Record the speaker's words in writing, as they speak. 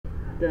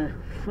The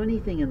funny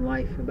thing in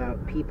life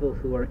about people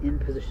who are in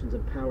positions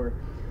of power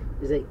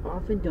is they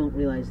often don't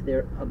realize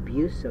their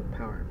abuse of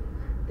power.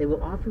 They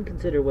will often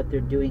consider what they're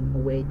doing a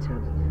way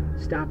to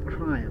stop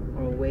crime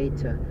or a way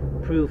to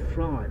prove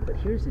fraud. But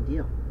here's the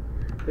deal.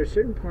 There are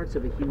certain parts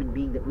of a human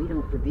being that we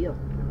don't reveal.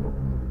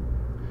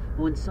 And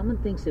when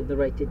someone thinks they have the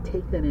right to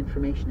take that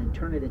information and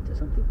turn it into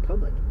something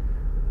public,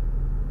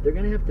 they're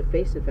going to have to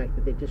face the fact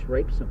that they've just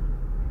raped someone.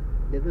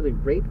 They've literally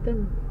raped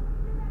them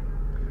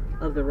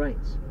of their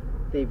rights.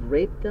 They've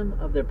raped them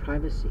of their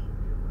privacy.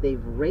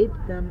 They've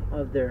raped them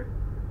of their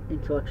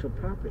intellectual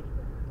property,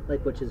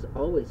 like which is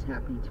always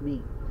happening to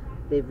me.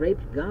 They've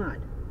raped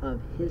God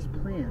of His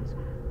plans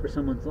for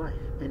someone's life.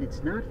 And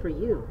it's not for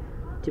you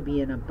to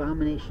be an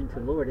abomination to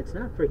the Lord. It's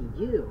not for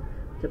you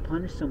to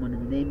punish someone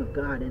in the name of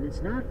God. And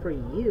it's not for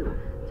you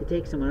to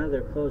take someone out of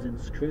their clothes and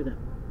screw them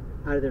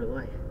out of their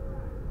life.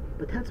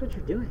 But that's what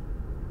you're doing.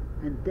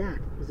 And that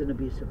is an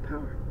abuse of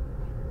power.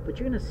 But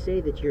you're going to say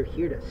that you're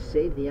here to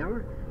save the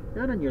hour?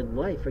 Not on your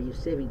life are you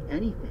saving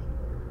anything.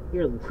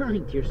 You're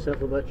lying to yourself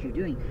about what you're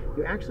doing.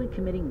 You're actually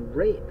committing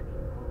rape.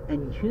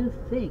 And you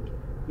think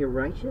you're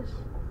righteous?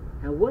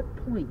 At what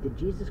point did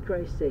Jesus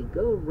Christ say,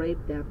 go rape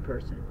that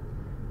person?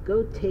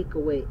 Go take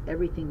away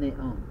everything they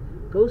own.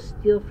 Go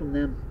steal from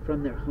them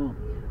from their home.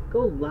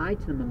 Go lie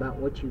to them about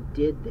what you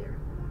did there.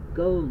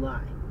 Go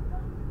lie.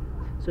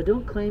 So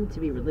don't claim to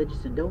be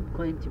religious and don't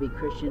claim to be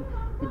Christian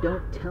and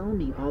don't tell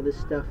me all this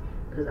stuff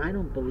because I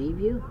don't believe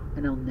you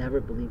and I'll never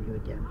believe you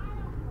again.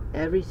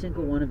 Every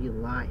single one of you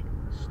lied,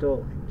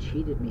 stole, and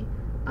cheated me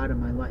out of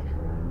my life.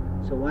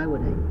 So why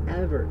would I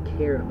ever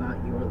care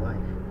about your life?